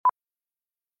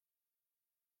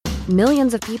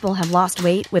Millions of people have lost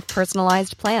weight with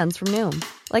personalized plans from Noom.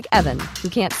 Like Evan, who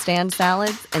can't stand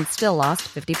salads and still lost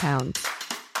 50 pounds.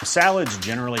 Salads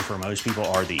generally for most people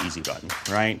are the easy button,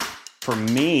 right? For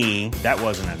me, that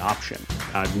wasn't an option.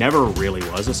 I never really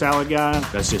was a salad guy.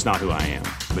 That's just not who I am.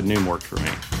 But Noom worked for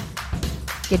me.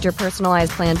 Get your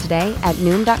personalized plan today at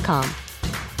Noom.com.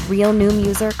 Real Noom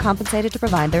user compensated to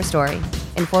provide their story.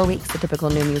 In 4 weeks, the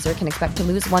typical Noom user can expect to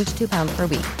lose 1 to 2 pounds per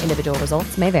week. Individual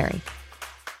results may vary.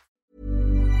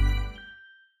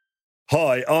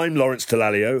 Hi, I'm Lawrence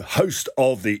Dallaglio, host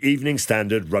of the Evening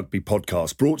Standard Rugby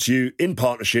Podcast, brought to you in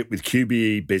partnership with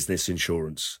QBE Business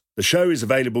Insurance. The show is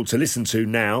available to listen to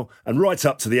now and right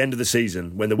up to the end of the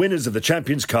season, when the winners of the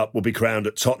Champions Cup will be crowned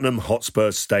at Tottenham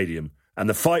Hotspur Stadium, and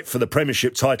the fight for the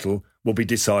Premiership title will be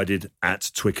decided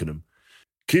at Twickenham.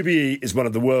 QBE is one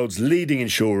of the world's leading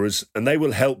insurers, and they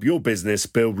will help your business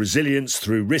build resilience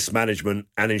through risk management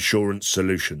and insurance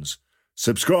solutions.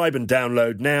 Subscribe and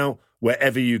download now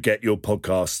wherever you get your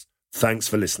podcasts. Thanks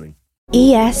for listening.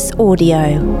 ES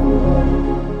Audio.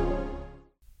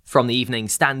 From the Evening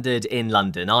Standard in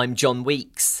London, I'm John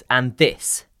Weeks, and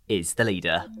this is The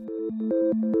Leader.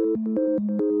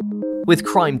 With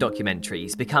crime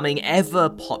documentaries becoming ever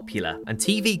popular and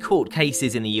TV court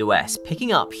cases in the US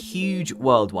picking up huge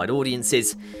worldwide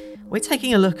audiences, we're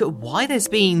taking a look at why there's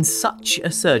been such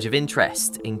a surge of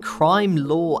interest in crime,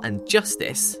 law and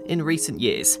justice in recent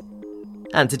years.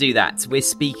 And to do that, we're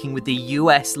speaking with the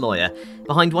US lawyer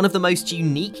behind one of the most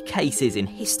unique cases in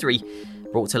history,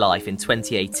 brought to life in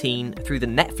 2018 through the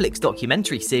Netflix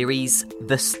documentary series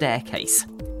The Staircase.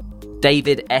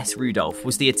 David S. Rudolph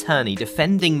was the attorney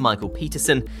defending Michael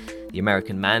Peterson, the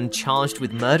American man charged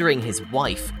with murdering his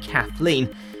wife, Kathleen,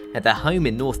 at their home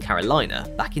in North Carolina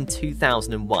back in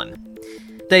 2001.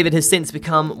 David has since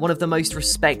become one of the most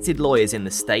respected lawyers in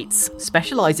the States,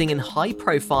 specialising in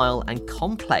high-profile and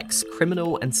complex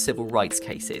criminal and civil rights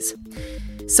cases.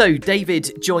 So,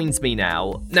 David joins me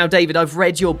now. Now, David, I've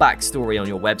read your backstory on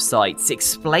your website,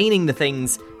 explaining the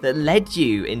things that led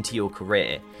you into your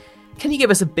career. Can you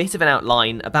give us a bit of an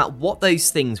outline about what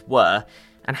those things were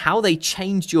and how they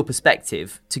changed your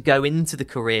perspective to go into the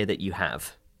career that you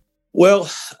have?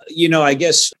 Well, I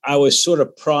guess I was sort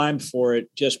of primed for it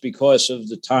just because of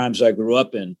the times I grew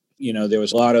up in. There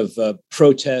was a lot of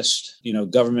protest.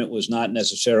 Government was not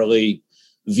necessarily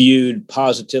viewed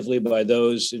positively by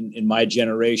those in my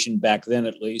generation back then,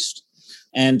 at least.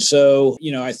 And so,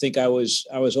 I think I was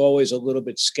always a little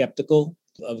bit skeptical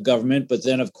of government. But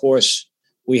then, of course,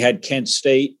 we had Kent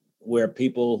State, where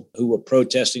people who were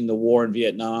protesting the war in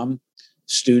Vietnam,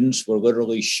 students were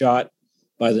literally shot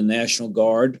by the National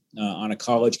Guard on a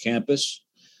college campus.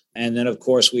 And then, of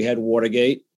course, we had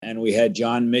Watergate, and we had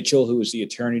John Mitchell, who was the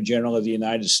Attorney General of the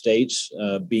United States,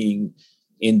 being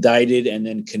indicted and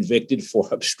then convicted for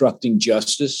obstructing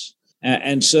justice.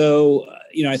 And so,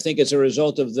 I think as a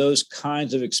result of those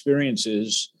kinds of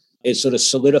experiences, it sort of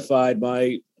solidified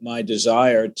my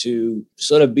desire to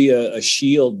sort of be a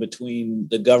shield between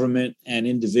the government and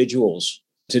individuals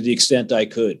to the extent I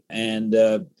could. And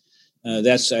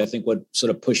that's, I think, what sort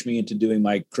of pushed me into doing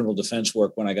my criminal defense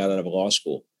work when I got out of law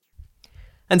school.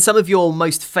 And some of your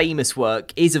most famous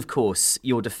work is, of course,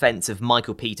 your defense of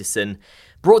Michael Peterson,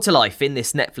 brought to life in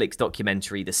this Netflix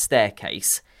documentary, The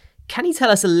Staircase. Can you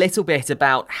tell us a little bit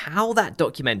about how that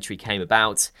documentary came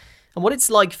about and what it's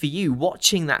like for you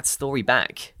watching that story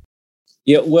back?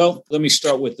 Yeah, well, let me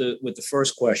start with the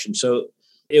first question. So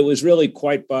it was really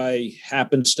quite by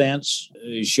happenstance.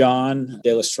 Jean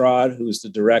de Lestrade, who was the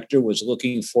director, was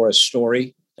looking for a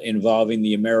story involving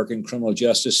the American criminal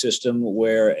justice system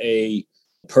where a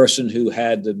person who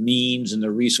had the means and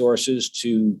the resources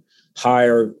to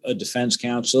hire a defense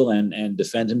counsel and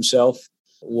defend himself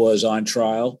was on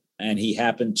trial. And he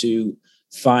happened to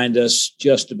find us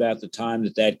just about the time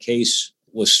that case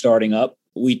was starting up.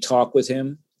 We talked with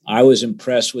him. I was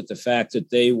impressed with the fact that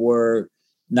they were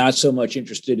not so much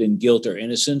interested in guilt or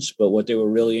innocence, but what they were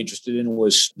really interested in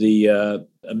was the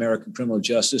American criminal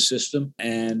justice system.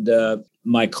 And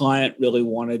my client really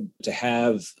wanted to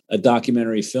have a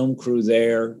documentary film crew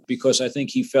there because I think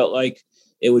he felt like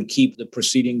it would keep the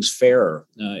proceedings fairer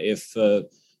if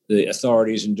the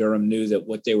authorities in Durham knew that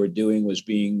what they were doing was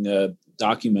being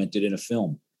documented in a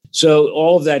film. So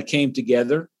all of that came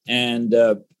together and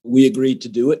we agreed to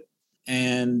do it.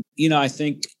 And, I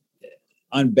think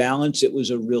on balance, it was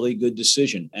a really good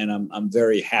decision. And I'm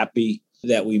very happy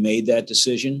that we made that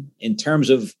decision. In terms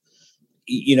of,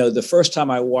 the first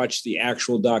time I watched the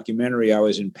actual documentary, I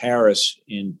was in Paris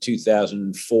in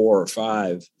 2004 or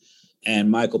 5,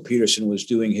 and Michael Peterson was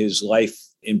doing his life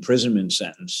imprisonment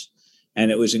sentence.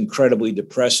 And it was incredibly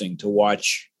depressing to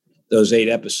watch those 8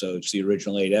 episodes, the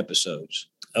original 8 episodes.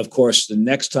 Of course, the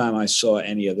next time I saw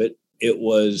any of it, it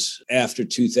was after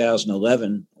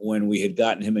 2011 when we had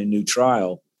gotten him a new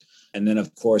trial. And then,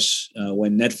 of course,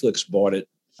 when Netflix bought it,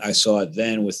 I saw it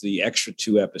then with the extra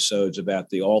 2 episodes about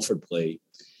the Alford plea.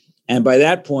 And by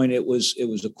that point, it was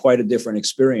quite a different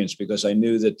experience because I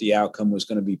knew that the outcome was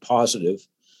going to be positive.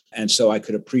 And so I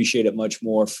could appreciate it much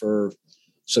more for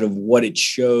sort of what it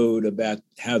showed about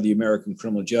how the American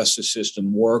criminal justice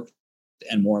system worked,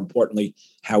 and more importantly,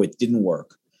 how it didn't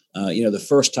work. The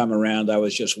first time around, I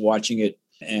was just watching it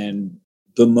and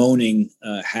bemoaning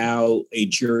how a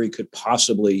jury could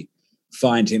possibly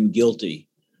find him guilty,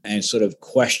 and sort of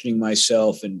questioning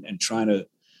myself and trying to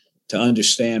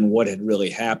understand what had really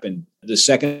happened. The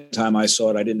second time I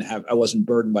saw it, I wasn't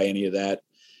burdened by any of that.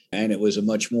 And it was a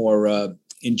much more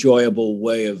enjoyable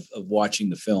way of watching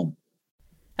the film.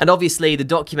 And obviously, the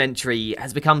documentary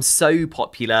has become so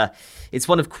popular. It's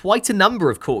one of quite a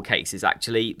number of court cases,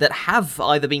 actually, that have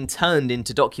either been turned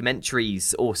into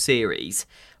documentaries or series.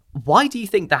 Why do you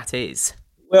think that is?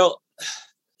 Well,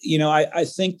 I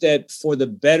think that for the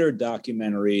better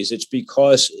documentaries, it's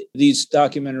because these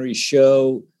documentaries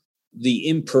show the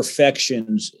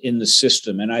imperfections in the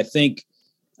system. And I think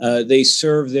they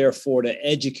serve, therefore, to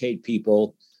educate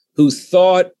people who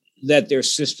thought that their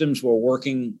systems were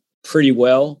working pretty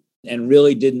well and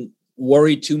really didn't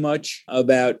worry too much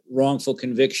about wrongful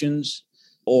convictions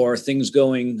or things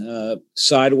going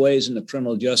sideways in the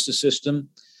criminal justice system.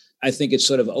 I think it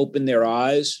sort of opened their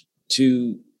eyes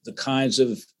to the kinds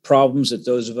of problems that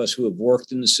those of us who have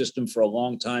worked in the system for a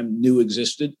long time knew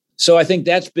existed. So I think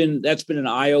that's been an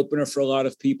eye-opener for a lot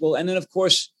of people. And then, of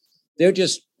course, they're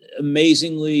just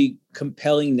amazingly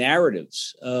compelling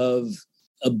narratives of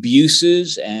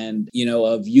abuses and,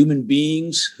 of human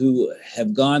beings who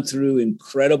have gone through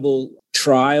incredible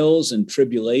trials and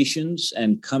tribulations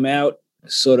and come out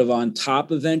sort of on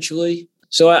top eventually.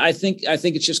 So I think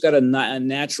it's just got a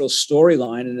natural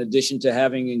storyline, in addition to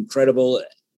having incredible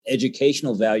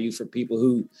educational value for people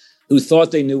who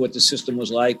thought they knew what the system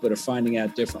was like, but are finding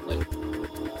out differently.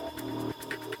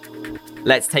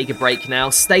 Let's take a break now.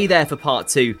 Stay there for part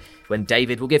 2, when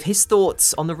David will give his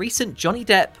thoughts on the recent Johnny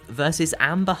Depp versus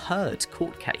Amber Heard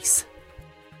court case.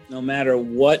 No matter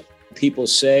what people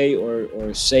say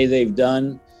or say they've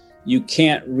done, you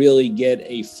can't really get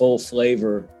a full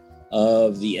flavor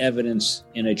of the evidence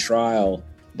in a trial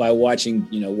by watching,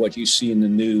 what you see in the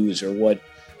news or what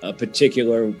a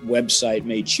particular website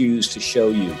may choose to show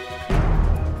you.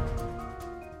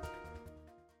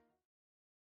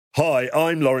 Hi,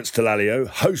 I'm Lawrence Dallaglio,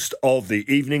 host of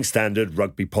the Evening Standard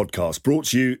Rugby Podcast, brought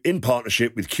to you in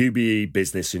partnership with QBE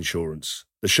Business Insurance.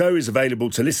 The show is available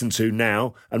to listen to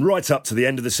now and right up to the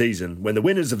end of the season, when the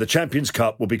winners of the Champions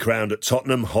Cup will be crowned at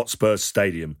Tottenham Hotspur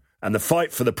Stadium, and the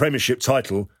fight for the Premiership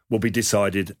title will be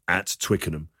decided at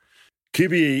Twickenham.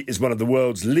 QBE is one of the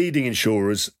world's leading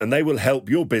insurers, and they will help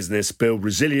your business build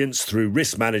resilience through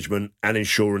risk management and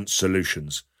insurance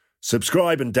solutions.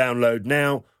 Subscribe and download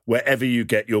now wherever you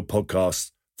get your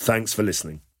podcasts. Thanks for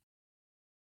listening.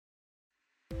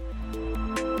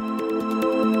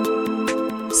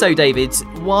 So, David,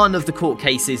 one of the court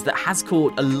cases that has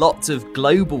caught a lot of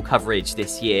global coverage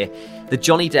this year, the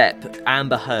Johnny Depp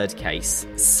Amber Heard case.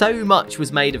 So much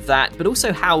was made of that, but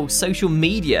also how social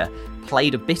media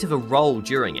played a bit of a role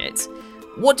during it.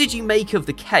 What did you make of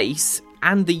the case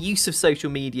and the use of social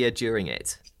media during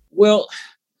it? Well,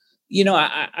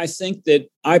 I think that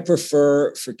I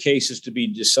prefer for cases to be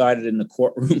decided in the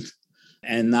courtroom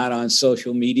and not on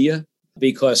social media,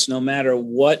 because no matter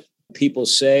what people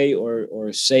say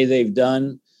or say they've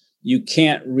done, you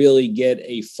can't really get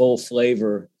a full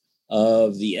flavor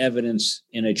of the evidence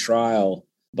in a trial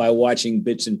by watching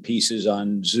bits and pieces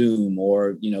on Zoom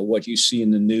or, what you see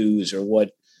in the news or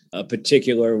what a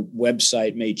particular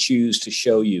website may choose to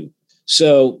show you.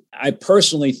 So I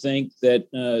personally think that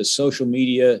social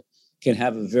media can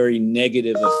have a very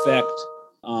negative effect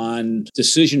on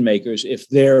decision makers if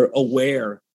they're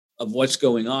aware of what's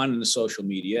going on in the social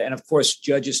media. And of course,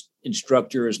 judges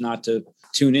instruct jurors not to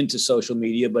tune into social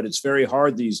media, but it's very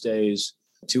hard these days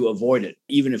to avoid it.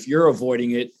 Even if you're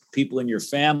avoiding it, people in your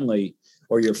family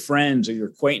or your friends or your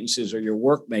acquaintances or your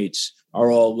workmates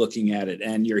are all looking at it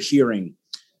and you're hearing.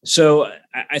 So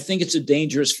I think it's a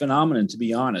dangerous phenomenon, to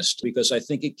be honest, because I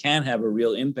think it can have a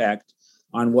real impact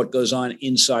on what goes on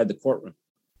inside the courtroom.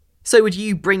 So would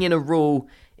you bring in a rule,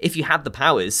 if you had the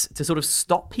powers, to sort of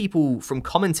stop people from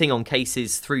commenting on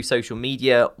cases through social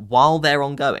media while they're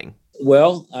ongoing?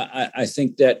 Well, I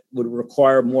think that would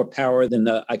require more power than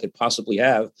I could possibly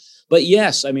have. But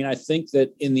yes, I think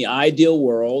that in the ideal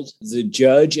world, the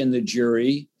judge and the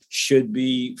jury should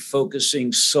be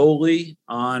focusing solely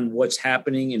on what's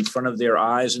happening in front of their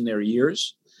eyes and their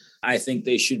ears. I think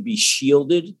they should be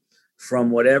shielded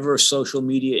from whatever social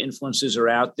media influences are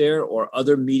out there or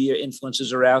other media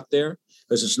influences are out there,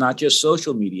 because it's not just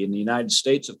social media. In the United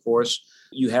States, of course,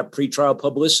 you have pretrial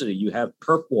publicity, you have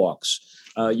perp walks,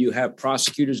 you have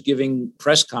prosecutors giving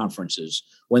press conferences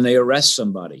when they arrest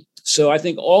somebody. So I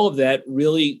think all of that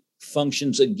really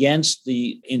functions against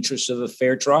the interests of a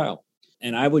fair trial.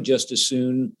 And I would just as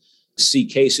soon see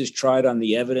cases tried on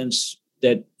the evidence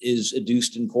that is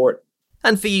adduced in court.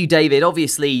 And for you, David,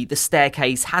 obviously The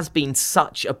Staircase has been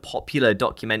such a popular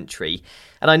documentary,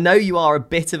 and I know you are a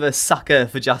bit of a sucker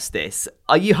for justice.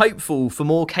 Are you hopeful for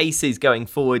more cases going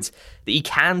forward that you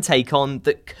can take on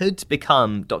that could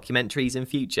become documentaries in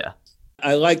future?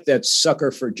 I like that, sucker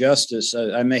for justice.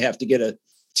 I may have to get a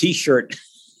T-shirt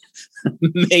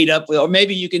made up, or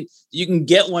maybe you can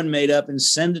get one made up and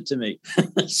send it to me.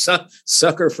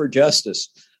 Sucker for justice.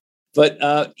 But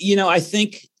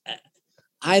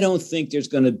I don't think there's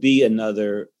going to be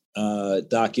another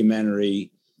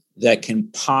documentary that can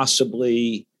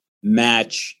possibly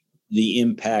match the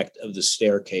impact of The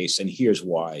Staircase, and here's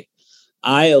why.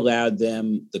 I allowed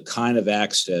them the kind of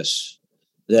access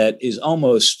that is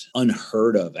almost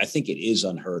unheard of. I think it is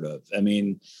unheard of. I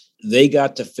mean, they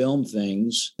got to film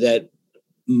things that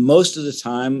most of the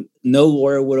time no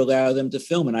lawyer would allow them to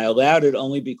film. And I allowed it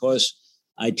only because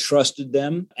I trusted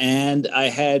them and I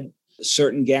had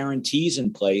certain guarantees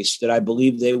in place that I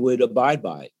believe they would abide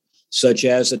by, such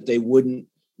as that they wouldn't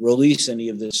release any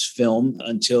of this film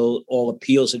until all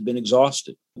appeals had been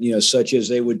exhausted, such as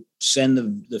they would send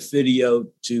the video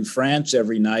to France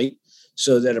every night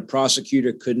so that a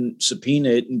prosecutor couldn't subpoena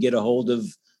it and get a hold of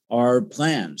our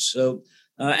plans. So,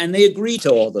 and they agreed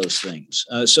to all those things.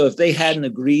 So if they hadn't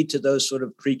agreed to those sort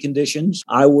of preconditions,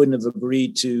 I wouldn't have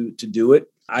agreed to do it.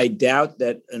 I doubt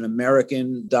that an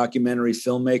American documentary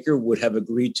filmmaker would have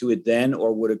agreed to it then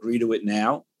or would agree to it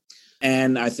now.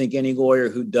 And I think any lawyer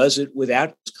who does it without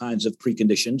those kinds of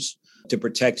preconditions to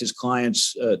protect his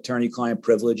client's attorney-client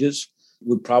privileges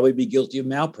would probably be guilty of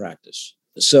malpractice.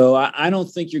 So I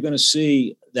don't think you're going to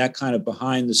see that kind of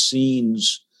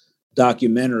behind-the-scenes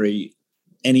documentary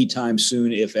anytime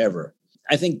soon, if ever.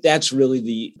 I think that's really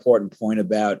the important point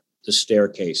about The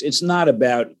Staircase. It's not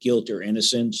about guilt or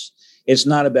innocence. It's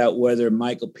not about whether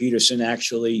Michael Peterson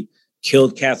actually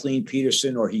killed Kathleen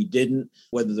Peterson or he didn't,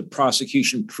 whether the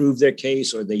prosecution proved their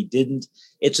case or they didn't.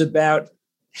 It's about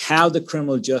how the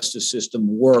criminal justice system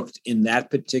worked in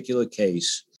that particular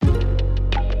case.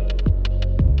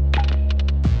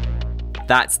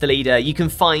 That's The Leader. You can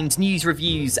find news,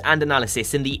 reviews and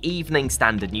analysis in the Evening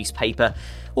Standard newspaper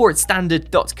or at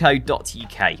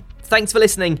standard.co.uk. Thanks for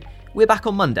listening. We're back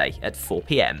on Monday at 4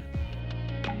 p.m.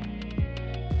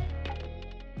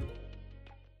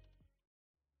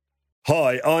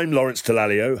 Hi, I'm Lawrence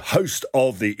Dallaglio, host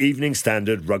of the Evening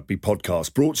Standard Rugby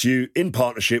Podcast, brought to you in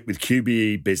partnership with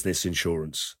QBE Business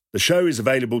Insurance. The show is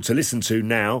available to listen to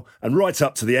now and right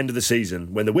up to the end of the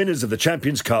season, when the winners of the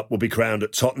Champions Cup will be crowned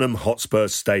at Tottenham Hotspur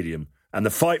Stadium, and the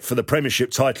fight for the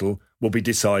Premiership title will be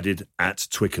decided at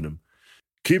Twickenham.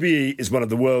 QBE is one of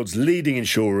the world's leading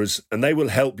insurers, and they will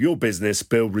help your business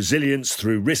build resilience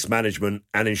through risk management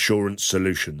and insurance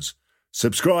solutions.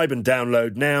 Subscribe and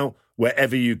download now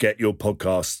wherever you get your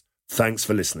podcasts. Thanks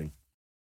for listening.